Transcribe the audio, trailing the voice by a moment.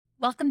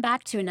Welcome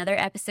back to another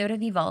episode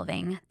of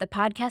Evolving, the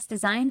podcast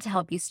designed to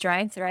help you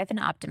strive, thrive, and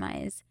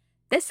optimize.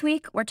 This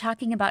week, we're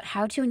talking about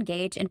how to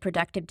engage in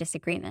productive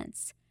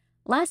disagreements.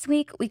 Last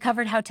week, we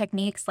covered how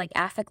techniques like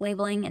affect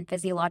labeling and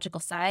physiological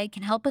sigh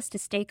can help us to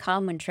stay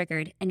calm when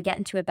triggered and get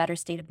into a better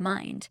state of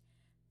mind.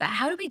 But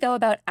how do we go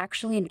about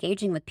actually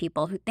engaging with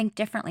people who think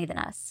differently than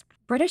us?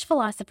 British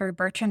philosopher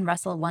Bertrand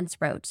Russell once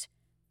wrote,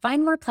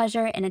 "Find more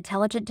pleasure in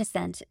intelligent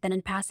dissent than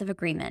in passive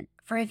agreement,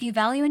 for if you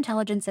value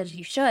intelligence as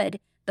you should,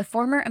 the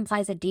former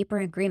implies a deeper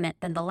agreement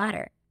than the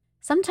latter."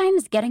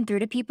 Sometimes getting through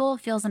to people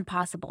feels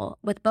impossible,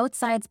 with both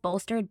sides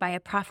bolstered by a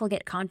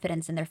profligate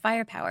confidence in their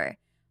firepower.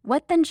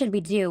 What then should we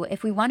do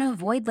if we want to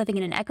avoid living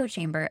in an echo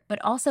chamber,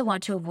 but also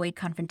want to avoid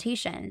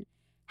confrontation?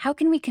 How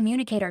can we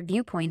communicate our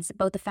viewpoints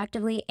both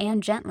effectively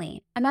and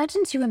gently?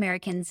 Imagine two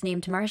Americans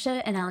named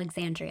Marcia and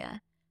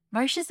Alexandria.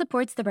 Marcia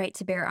supports the right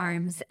to bear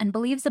arms and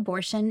believes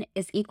abortion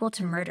is equal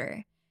to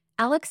murder.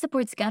 Alex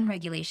supports gun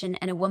regulation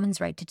and a woman's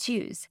right to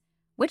choose.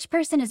 Which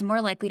person is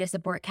more likely to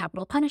support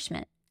capital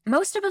punishment?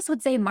 Most of us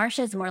would say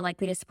Marcia is more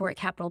likely to support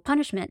capital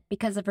punishment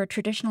because of her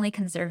traditionally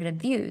conservative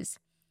views.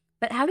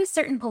 But how do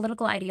certain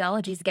political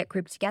ideologies get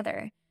grouped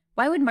together?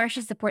 Why would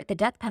Marcia support the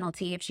death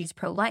penalty if she's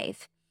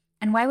pro-life?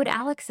 And why would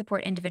Alex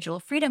support individual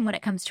freedom when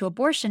it comes to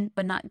abortion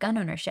but not gun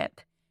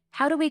ownership?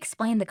 How do we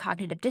explain the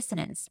cognitive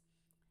dissonance?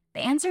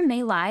 The answer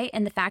may lie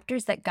in the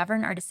factors that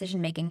govern our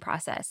decision-making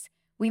process.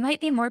 We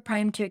might be more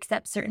primed to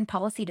accept certain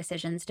policy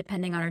decisions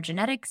depending on our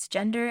genetics,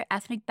 gender,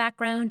 ethnic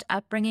background,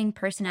 upbringing,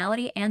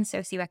 personality, and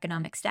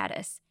socioeconomic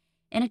status.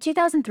 In a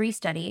 2003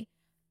 study,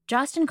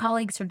 Jost and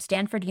colleagues from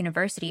Stanford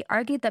University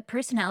argued that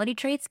personality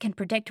traits can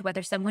predict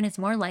whether someone is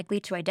more likely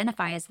to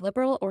identify as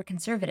liberal or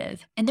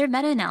conservative. In their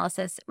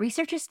meta-analysis,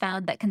 researchers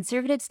found that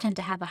conservatives tend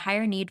to have a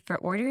higher need for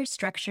order,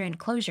 structure, and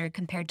closure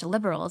compared to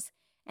liberals,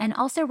 and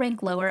also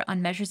rank lower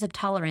on measures of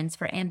tolerance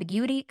for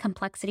ambiguity,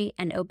 complexity,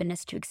 and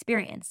openness to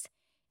experience.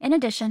 In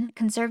addition,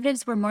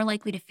 conservatives were more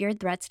likely to fear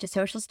threats to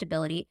social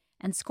stability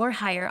and score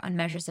higher on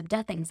measures of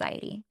death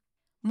anxiety.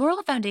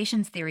 Moral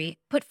foundations theory,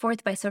 put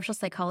forth by social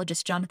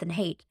psychologist Jonathan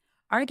Haidt,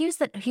 argues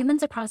that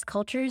humans across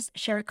cultures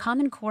share a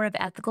common core of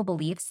ethical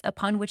beliefs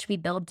upon which we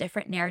build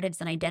different narratives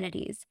and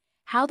identities.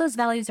 How those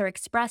values are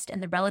expressed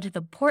and the relative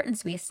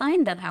importance we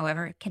assign them,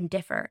 however, can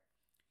differ.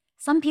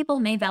 Some people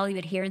may value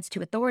adherence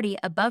to authority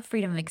above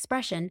freedom of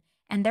expression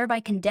and thereby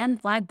condemn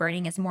flag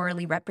burning as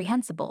morally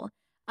reprehensible.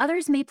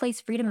 Others may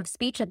place freedom of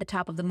speech at the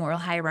top of the moral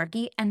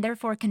hierarchy and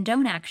therefore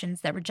condone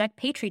actions that reject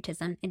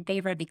patriotism in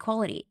favor of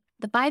equality.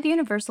 The 5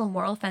 universal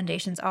moral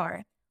foundations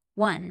are: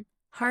 1.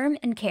 Harm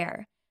and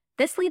care.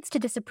 This leads to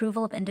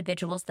disapproval of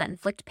individuals that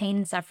inflict pain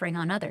and suffering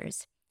on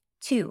others.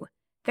 2.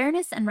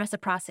 Fairness and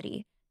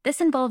reciprocity. This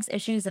involves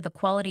issues of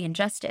equality and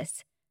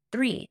justice.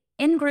 3.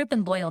 In-group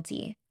and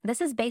loyalty.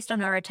 This is based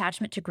on our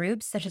attachment to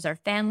groups such as our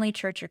family,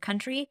 church, or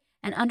country,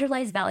 and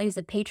underlies values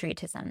of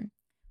patriotism.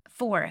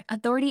 4.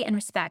 Authority and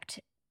respect.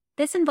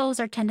 This involves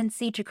our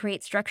tendency to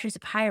create structures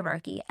of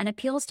hierarchy and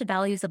appeals to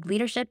values of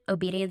leadership,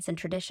 obedience, and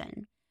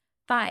tradition.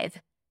 5.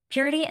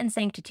 Purity and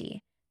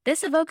sanctity.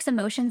 This evokes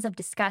emotions of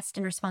disgust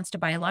in response to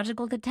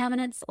biological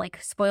contaminants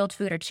like spoiled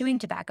food or chewing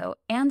tobacco,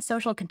 and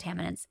social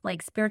contaminants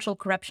like spiritual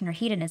corruption or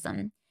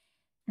hedonism.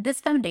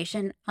 This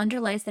foundation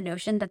underlies the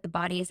notion that the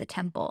body is a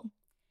temple.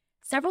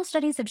 Several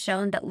studies have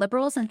shown that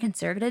liberals and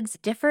conservatives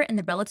differ in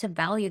the relative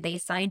value they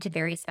assign to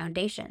various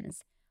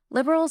foundations.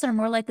 Liberals are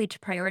more likely to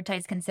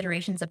prioritize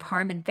considerations of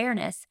harm and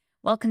fairness,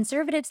 while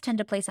conservatives tend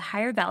to place a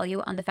higher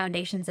value on the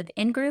foundations of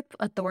in-group,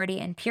 authority,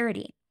 and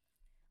purity.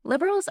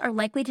 Liberals are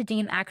likely to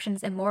deem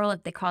actions immoral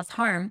if they cause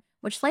harm,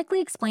 which likely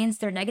explains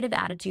their negative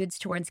attitudes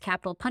towards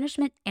capital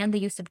punishment and the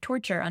use of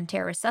torture on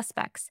terrorist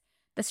suspects.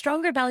 The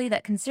stronger value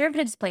that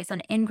conservatives place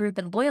on in-group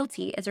and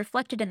loyalty is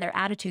reflected in their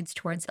attitudes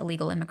towards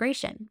illegal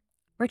immigration.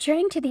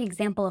 Returning to the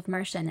example of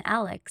Marcia and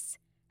Alex,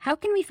 how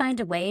can we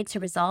find a way to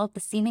resolve the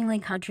seemingly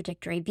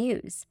contradictory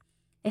views?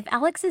 If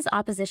Alex's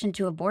opposition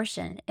to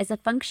abortion is a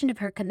function of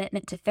her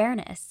commitment to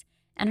fairness,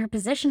 and her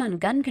position on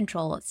gun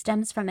control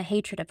stems from a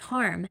hatred of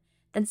harm,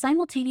 then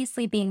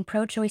simultaneously being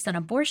pro-choice on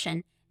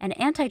abortion and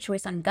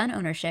anti-choice on gun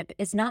ownership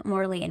is not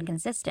morally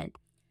inconsistent.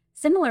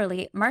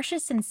 Similarly,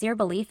 Marcia's sincere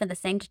belief in the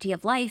sanctity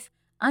of life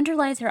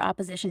underlies her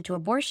opposition to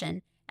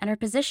abortion, and her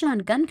position on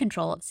gun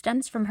control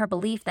stems from her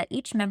belief that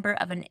each member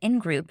of an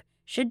in-group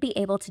should be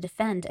able to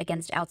defend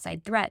against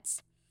outside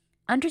threats.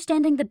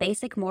 Understanding the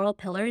basic moral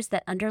pillars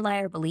that underlie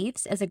our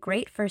beliefs is a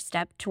great first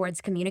step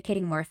towards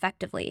communicating more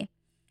effectively.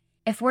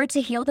 If we're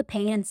to heal the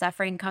pain and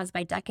suffering caused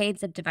by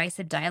decades of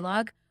divisive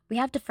dialogue, we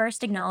have to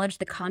first acknowledge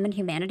the common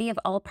humanity of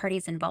all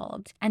parties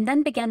involved, and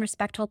then begin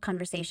respectful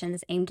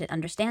conversations aimed at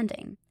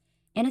understanding.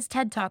 In his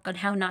TED Talk on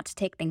how not to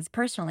take things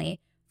personally,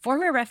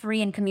 former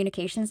referee and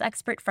communications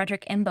expert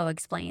Frederick Imbo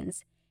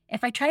explains,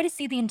 "If I try to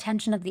see the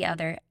intention of the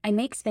other, I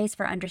make space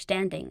for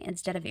understanding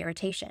instead of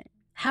irritation."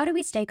 How do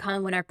we stay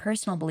calm when our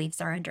personal beliefs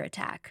are under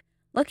attack?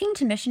 Looking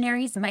to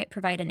missionaries might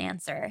provide an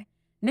answer.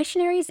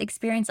 Missionaries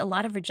experience a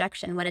lot of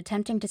rejection when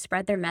attempting to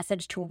spread their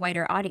message to a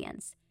wider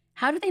audience.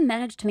 How do they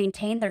manage to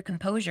maintain their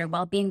composure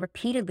while being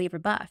repeatedly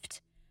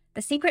rebuffed?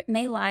 The secret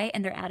may lie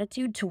in their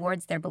attitude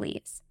towards their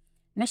beliefs.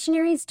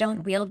 Missionaries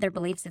don't wield their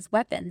beliefs as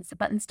weapons,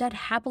 but instead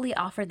happily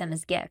offer them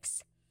as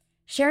gifts.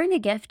 Sharing a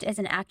gift is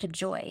an act of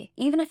joy,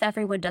 even if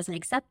everyone doesn't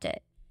accept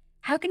it.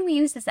 How can we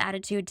use this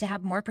attitude to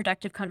have more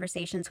productive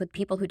conversations with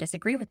people who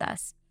disagree with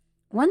us?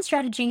 One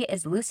strategy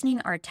is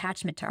loosening our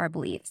attachment to our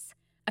beliefs.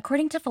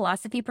 According to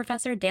philosophy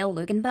professor Dale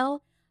Luganbell,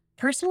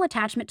 personal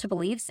attachment to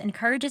beliefs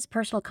encourages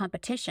personal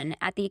competition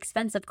at the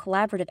expense of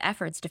collaborative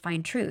efforts to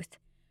find truth.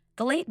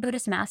 The late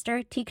Buddhist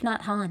master Thich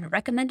Nhat Hanh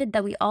recommended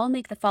that we all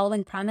make the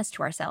following promise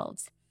to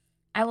ourselves: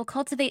 I will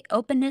cultivate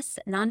openness,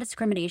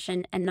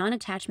 non-discrimination, and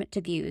non-attachment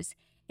to views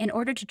in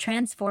order to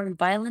transform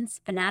violence,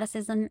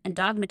 fanaticism, and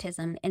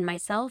dogmatism in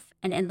myself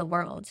and in the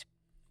world.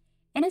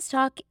 In his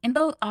talk,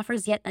 Imbo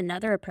offers yet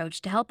another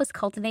approach to help us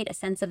cultivate a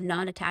sense of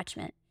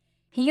non-attachment.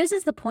 He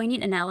uses the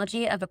poignant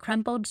analogy of a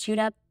crumpled,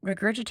 chewed-up,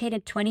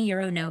 regurgitated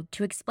 20-euro note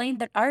to explain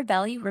that our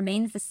value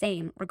remains the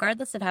same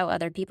regardless of how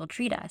other people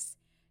treat us.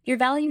 Your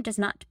value does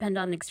not depend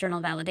on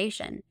external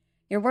validation.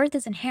 Your worth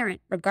is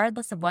inherent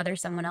regardless of whether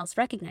someone else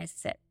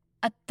recognizes it.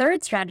 A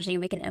third strategy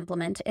we can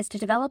implement is to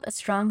develop a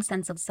strong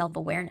sense of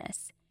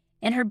self-awareness.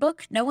 In her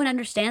book, No One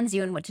Understands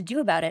You and What to Do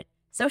About It,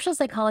 social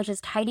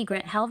psychologist Heidi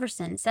Grant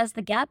Halverson says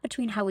the gap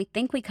between how we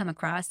think we come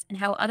across and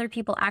how other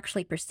people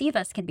actually perceive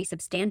us can be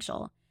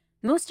substantial.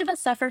 Most of us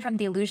suffer from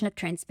the illusion of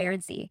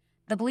transparency,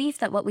 the belief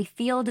that what we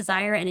feel,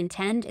 desire, and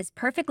intend is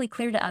perfectly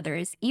clear to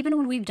others, even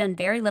when we've done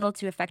very little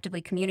to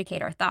effectively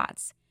communicate our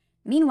thoughts.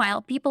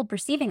 Meanwhile, people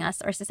perceiving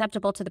us are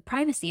susceptible to the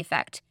privacy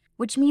effect,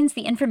 which means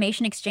the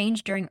information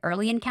exchanged during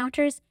early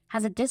encounters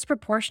has a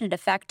disproportionate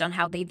effect on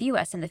how they view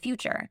us in the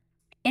future.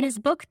 In his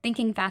book,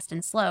 Thinking Fast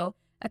and Slow,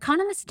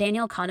 economist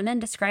Daniel Kahneman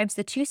describes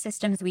the two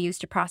systems we use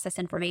to process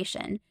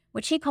information,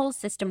 which he calls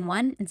System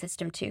 1 and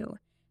System 2.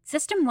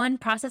 System 1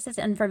 processes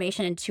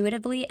information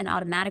intuitively and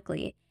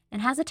automatically,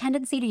 and has a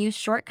tendency to use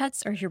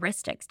shortcuts or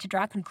heuristics to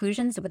draw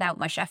conclusions without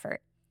much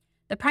effort.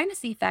 The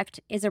primacy effect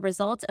is a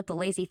result of the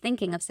lazy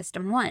thinking of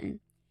System 1.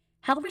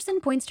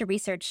 Halverson points to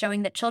research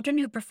showing that children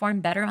who perform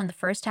better on the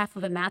first half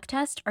of a math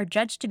test are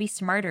judged to be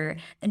smarter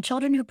than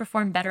children who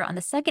perform better on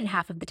the second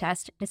half of the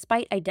test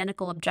despite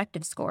identical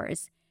objective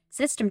scores.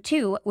 System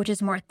 2, which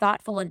is more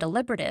thoughtful and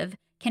deliberative,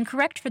 can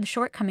correct for the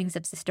shortcomings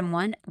of System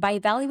 1 by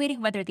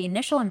evaluating whether the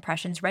initial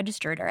impressions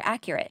registered are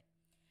accurate.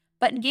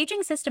 But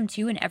engaging System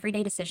 2 in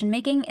everyday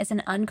decision-making is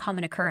an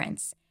uncommon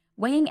occurrence.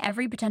 Weighing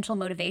every potential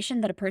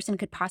motivation that a person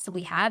could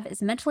possibly have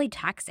is mentally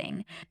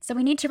taxing, so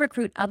we need to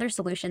recruit other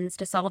solutions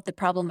to solve the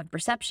problem of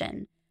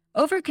perception.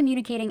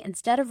 Over-communicating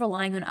instead of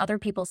relying on other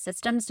people's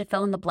systems to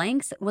fill in the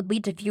blanks would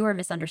lead to fewer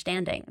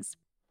misunderstandings.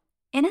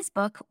 In his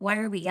book, Why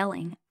Are We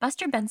Yelling?,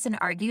 Buster Benson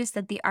argues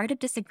that the art of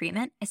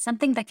disagreement is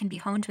something that can be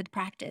honed with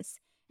practice,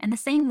 in the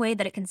same way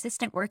that a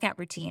consistent workout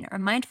routine or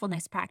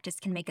mindfulness practice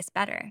can make us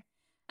better.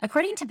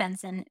 According to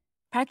Benson,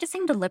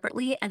 practicing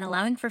deliberately and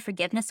allowing for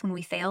forgiveness when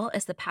we fail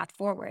is the path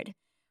forward.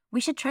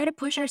 We should try to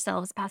push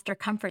ourselves past our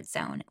comfort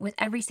zone with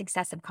every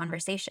successive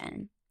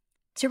conversation.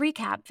 To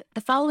recap,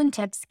 the following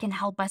tips can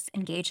help us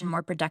engage in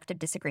more productive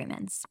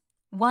disagreements.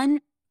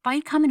 1.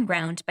 Find common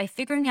ground by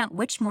figuring out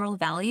which moral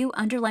value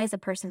underlies a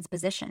person's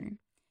position.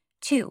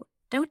 2.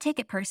 Don't take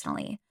it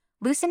personally.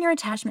 Loosen your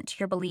attachment to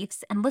your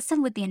beliefs and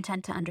listen with the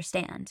intent to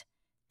understand.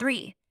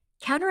 3.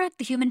 Counteract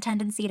the human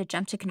tendency to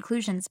jump to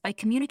conclusions by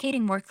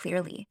communicating more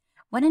clearly.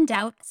 When in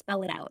doubt,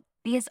 spell it out.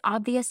 Be as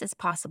obvious as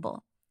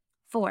possible.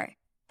 4.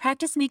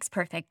 Practice makes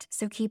perfect,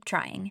 so keep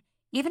trying.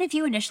 Even if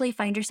you initially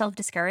find yourself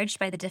discouraged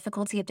by the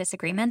difficulty of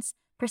disagreements,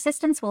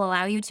 persistence will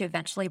allow you to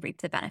eventually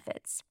reap the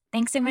benefits.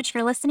 Thanks so much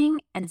for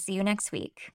listening, and see you next week.